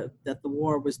 that the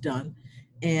war was done.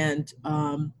 And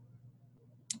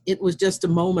it was just a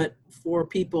moment for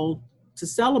people to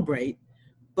celebrate,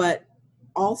 but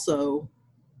also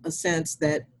a sense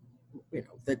that,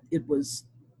 that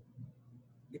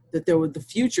the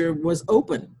future was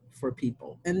open for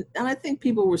people. And I think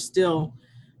people were still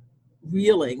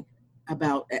reeling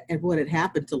at what had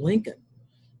happened to Lincoln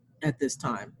at this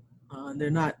time. They're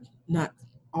not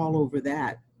all over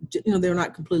that. They're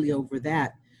not completely over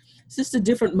that. It's just a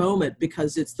different moment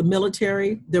because it's the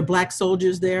military. There are black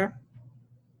soldiers there,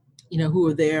 who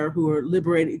are there, who are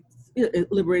liberating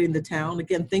the town.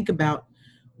 Again, think about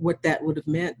what that would have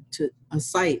meant to a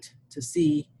sight to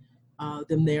see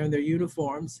them there in their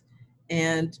uniforms.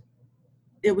 And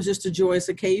it was just a joyous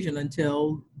occasion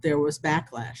until there was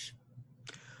backlash.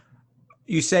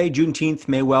 You say Juneteenth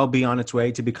may well be on its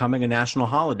way to becoming a national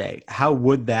holiday. How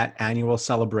would that annual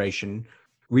celebration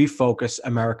refocus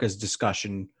America's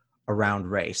discussion around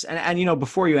race? And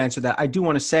before you answer that, I do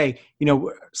want to say,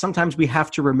 sometimes we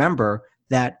have to remember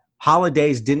that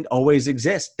holidays didn't always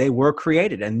exist. They were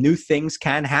created, and new things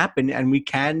can happen, and we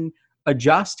can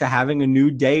adjust to having a new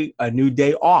day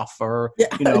off, or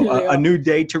a new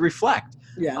day to reflect.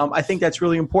 Yeah. I think that's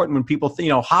really important when people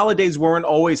think, holidays weren't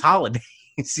always holidays.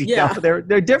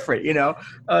 They're different.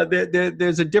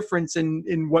 There's a difference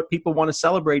in what people want to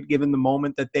celebrate given the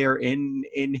moment that they are in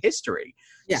history.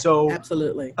 Yeah, so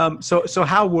absolutely. So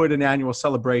how would an annual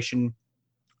celebration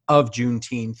of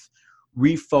Juneteenth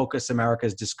refocus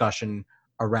America's discussion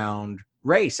around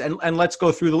race? And let's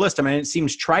go through the list. I mean, it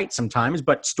seems trite sometimes,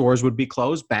 but stores would be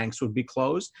closed, banks would be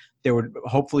closed. There would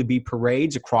hopefully be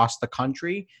parades across the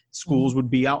country. Schools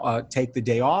would be out, take the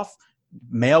day off.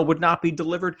 Mail would not be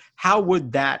delivered. How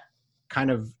would that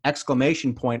kind of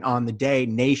exclamation point on the day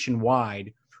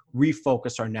nationwide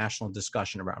refocus our national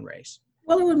discussion around race?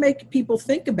 Well, it would make people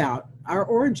think about our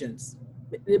origins.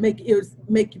 It would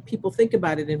make people think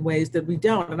about it in ways that we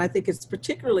don't. And I think it's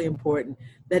particularly important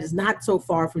that it's not so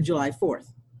far from July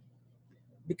 4th.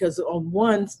 Because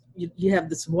you have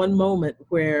this one moment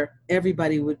where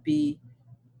everybody would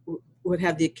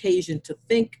have the occasion to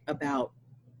think about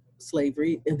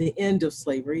slavery and the end of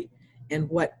slavery and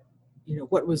what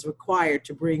was required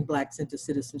to bring blacks into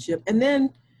citizenship. And then,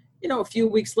 a few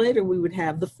weeks later, we would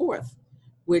have the 4th,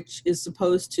 which is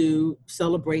supposed to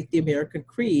celebrate the American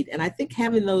creed. And I think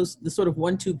having the sort of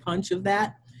 1-2 punch of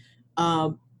that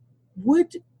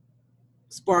would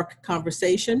spark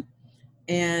conversation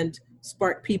and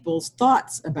spark people's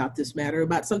thoughts about this matter,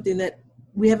 about something that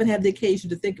we haven't had the occasion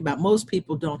to think about. Most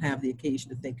people don't have the occasion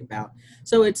to think about.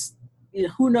 So it's,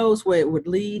 who knows where it would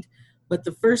lead, but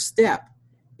the first step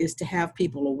is to have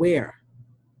people aware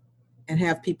and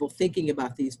have people thinking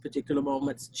about these particular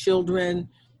moments, children,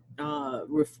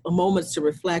 moments to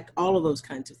reflect, all of those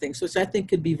kinds of things, which I think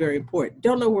could be very important.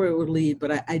 Don't know where it would lead,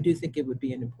 but I do think it would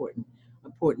be an important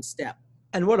step.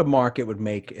 And what a mark it would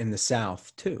make in the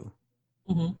South too.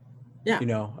 Mm-hmm. Yeah.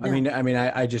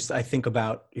 I think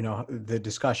about, the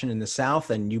discussion in the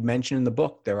South, and you mentioned in the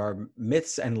book, there are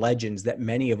myths and legends that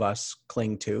many of us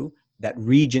cling to, that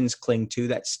regions cling to,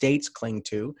 that states cling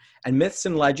to, and myths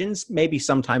and legends may be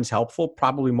sometimes helpful,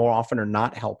 probably more often are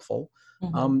not helpful.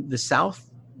 Mm-hmm. The South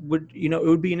it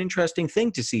would be an interesting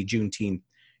thing to see Juneteenth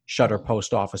shutter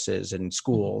post offices and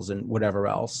schools and whatever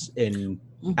else in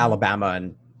Alabama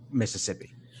and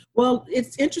Mississippi. Well,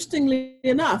 it's interestingly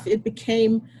enough, it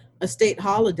became a state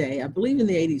holiday, I believe in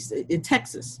the 80s in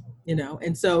Texas,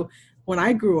 and so when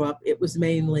I grew up, it was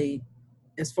mainly,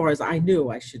 as far as I knew,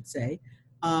 I should say,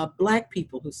 Black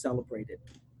people who celebrated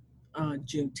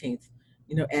Juneteenth.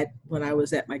 When I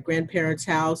was at my grandparents'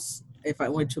 house, if I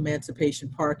went to Emancipation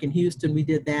Park in Houston, we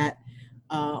did that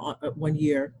one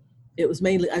year.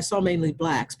 I saw mainly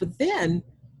Blacks, but then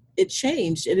it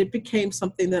changed and it became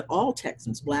something that all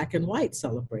Texans, Black and white,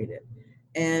 celebrated.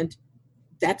 And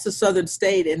that's a southern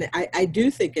state. And I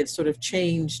do think it's sort of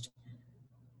changed.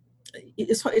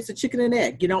 It's a chicken and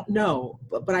egg. You don't know,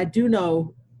 but I do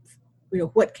know,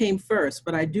 what came first.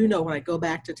 But I do know when I go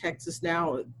back to Texas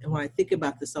now, and when I think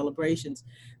about the celebrations,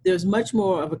 there's much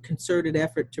more of a concerted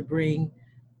effort to bring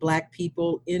Black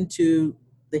people into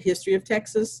the history of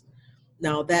Texas.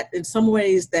 Now that in some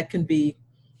ways that can be,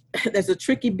 that's a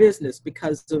tricky business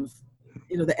because of,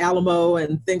 the Alamo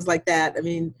and things like that. I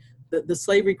mean, the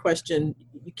slavery question,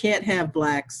 you can't have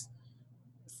Blacks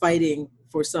fighting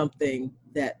for something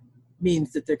that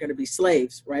means that they're going to be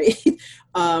slaves, right?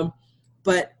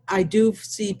 But I do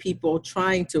see people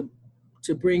trying to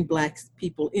bring Black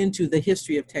people into the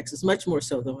history of Texas, much more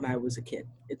so than when I was a kid.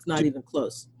 It's not even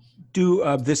close.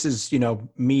 This is,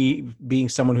 me being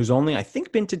someone who's only, I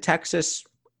think, been to Texas,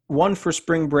 one for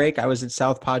spring break. I was at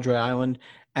South Padre Island,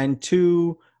 and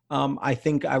two, I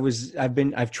think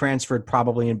I've transferred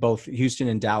probably in both Houston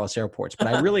and Dallas airports, but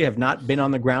I really have not been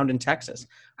on the ground in Texas.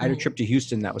 I had a trip to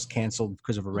Houston that was canceled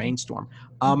because of a rainstorm.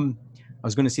 I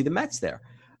was going to see the Mets there.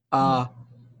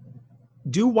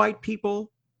 Do white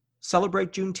people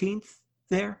celebrate Juneteenth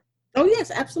there? Oh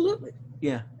yes, absolutely.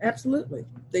 Yeah, absolutely.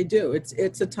 They do.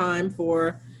 It's a time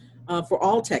for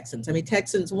all Texans. I mean,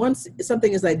 Texans, once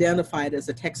something is identified as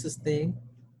a Texas thing,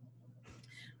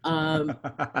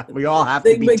 we all have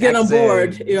to be get on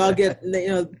board. You all get,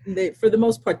 they, for the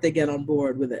most part, they get on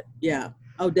board with it. Yeah.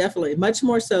 Oh, definitely. Much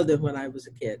more so than when I was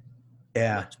a kid.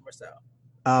 Yeah. Much more so.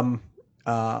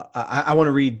 I want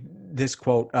to read this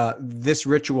quote. This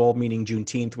ritual, meaning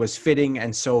Juneteenth, was fitting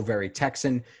and so very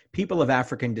Texan. People of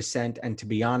African descent, and to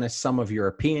be honest, some of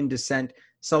European descent,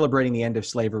 celebrating the end of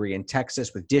slavery in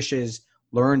Texas with dishes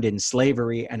learned in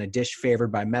slavery and a dish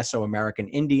favored by Mesoamerican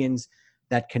Indians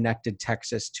that connected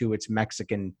Texas to its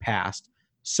Mexican past.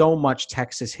 So much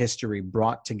Texas history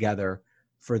brought together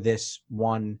for this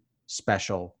one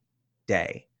special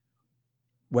day.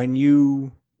 When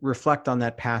you reflect on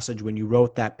that passage, when you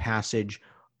wrote that passage,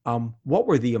 what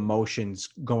were the emotions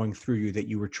going through you that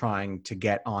you were trying to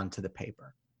get onto the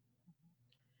paper?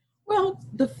 Well,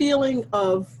 the feeling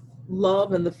of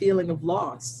love and the feeling of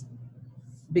loss,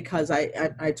 because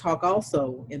I talk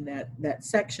also in that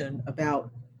section about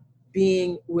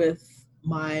being with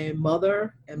my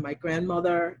mother and my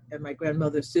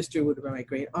grandmother's sister would have been my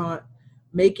great aunt,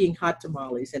 making hot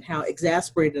tamales, and how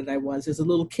exasperated I was as a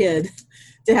little kid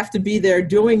to have to be there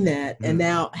doing that. And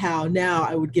now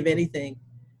I would give anything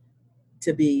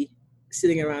to be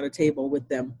sitting around a table with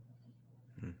them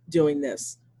doing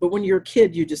this. But when you're a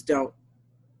kid, you just don't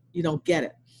get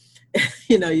it.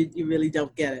 You really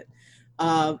don't get it.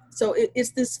 So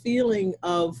it's this feeling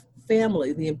of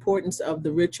family, the importance of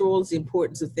the rituals, the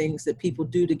importance of things that people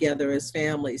do together as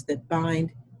families that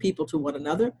bind people to one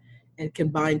another and can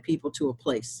bind people to a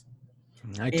place.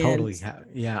 I totally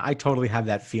have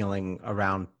that feeling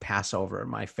around Passover,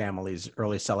 my family's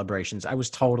early celebrations. I was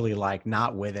totally like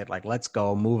not with it, like let's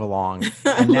go, move along.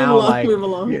 And now move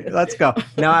along. Let's go.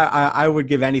 Now I would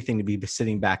give anything to be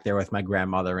sitting back there with my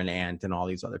grandmother and aunt and all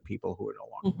these other people who are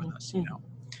along with us,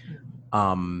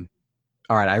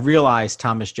 All right, I realize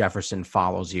Thomas Jefferson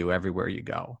follows you everywhere you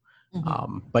go.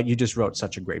 But you just wrote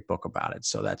such a great book about it.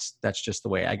 So that's just the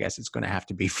way I guess it's going to have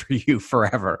to be for you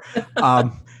forever.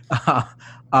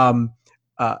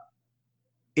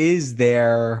 Is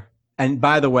there, and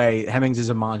by the way, Hemings'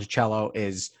 A Monticello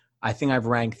is, I think I've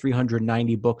ranked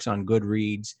 390 books on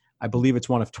Goodreads. I believe it's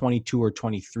one of 22 or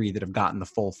 23 that have gotten the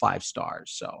full 5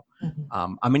 stars. So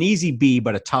I'm an easy B,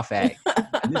 but a tough A.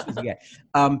 This is a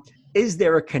A. Is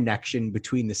there a connection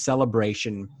between the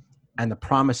celebration and the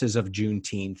promises of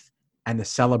Juneteenth and the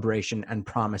celebration and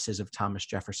promises of Thomas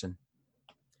Jefferson?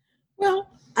 Well,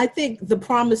 I think the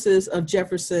promises of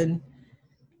Jefferson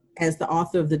as the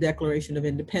author of the Declaration of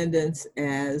Independence,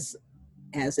 as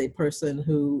a person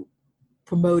who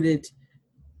promoted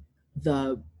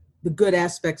the good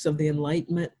aspects of the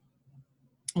Enlightenment,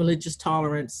 religious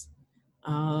tolerance,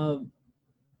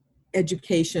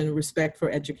 education, respect for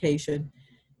education.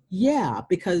 Yeah,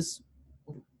 because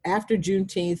after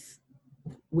Juneteenth,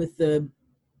 with the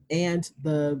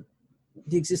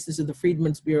existence of the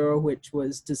Freedmen's Bureau, which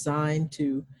was designed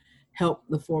to help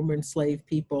the former enslaved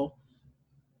people,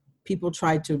 people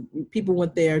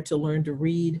went there to learn to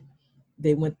read.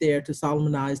 They went there to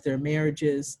solemnize their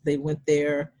marriages. They went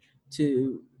there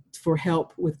for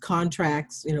help with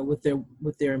contracts,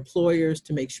 with their employers,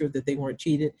 to make sure that they weren't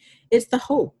cheated. It's the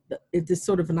hope. It's this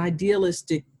sort of an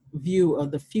idealistic view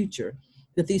of the future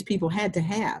that these people had to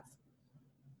have.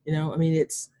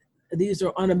 These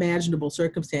are unimaginable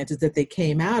circumstances that they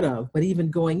came out of, but even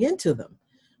going into them,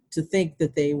 to think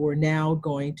that they were now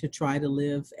going to try to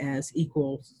live as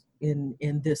equals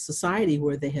in this society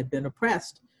where they had been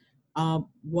oppressed,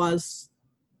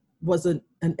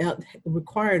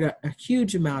 required a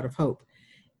huge amount of hope.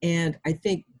 And I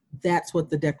think that's what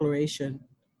the Declaration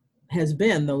has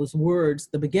been, those words,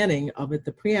 the beginning of it,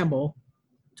 the preamble,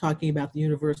 talking about the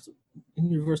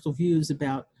universal views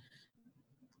about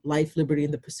life, liberty,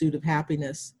 and the pursuit of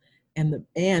happiness and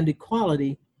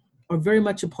equality, are very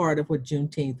much a part of what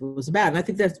Juneteenth was about. And I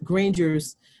think that's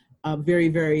Granger's very,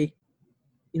 very,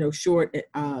 short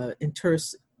and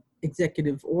terse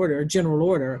executive order, general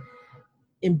order,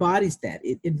 embodies that.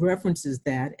 It references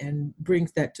that and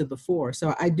brings that to the fore.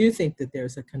 So I do think that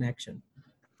there's a connection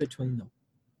between them.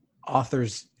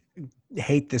 Authors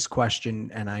hate this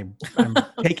question, and I'm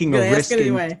taking a risk.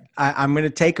 Anyway. I'm going to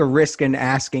take a risk in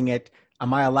asking it.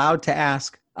 Am I allowed to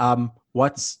ask?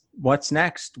 What's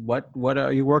next? What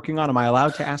are you working on? Am I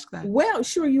allowed to ask that? Well,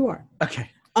 sure you are. Okay.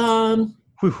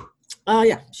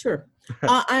 Yeah, sure.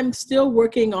 I'm still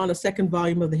working on a second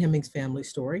volume of the Hemings family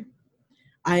story.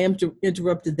 I am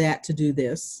interrupted that to do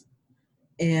this,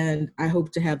 and I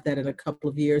hope to have that in a couple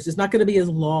of years. It's not going to be as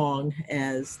long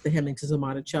as the Hemingses of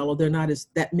Monticello. There are not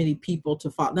that many people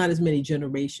to follow, not as many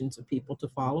generations of people to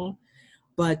follow.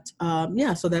 But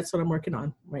so that's what I'm working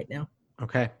on right now.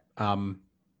 Okay.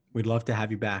 We'd love to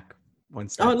have you back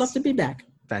once. I'd love to be back.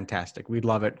 Fantastic. We'd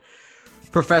love it.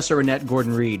 Professor Annette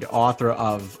Gordon-Reed, author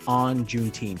of On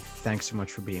Juneteenth. Thanks so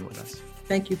much for being with us.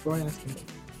 Thank you for asking me.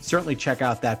 Certainly check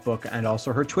out that book and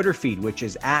also her Twitter feed, which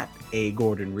is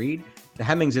 @agordonreed. The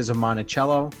Hemingses of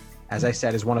Monticello, as I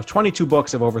said, is one of 22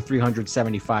 books of over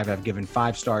 375 I've given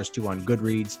 5 stars to on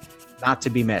Goodreads. Not to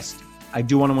be missed. I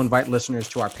do want to invite listeners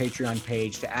to our Patreon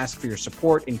page to ask for your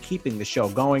support in keeping the show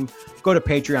going. Go to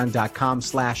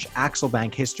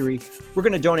patreon.com/AxelBankHistory. We're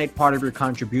going to donate part of your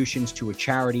contributions to a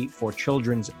charity for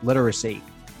children's literacy.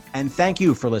 And thank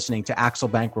you for listening to Axel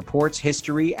Bank Reports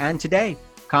History and Today,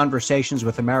 conversations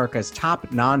with America's top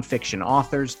nonfiction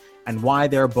authors and why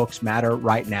their books matter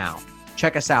right now.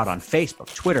 Check us out on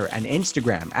Facebook, Twitter, and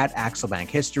Instagram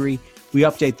 @AxelBankHistory. We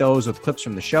update those with clips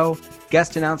from the show,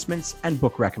 guest announcements, and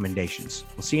book recommendations.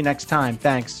 We'll see you next time.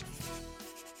 Thanks.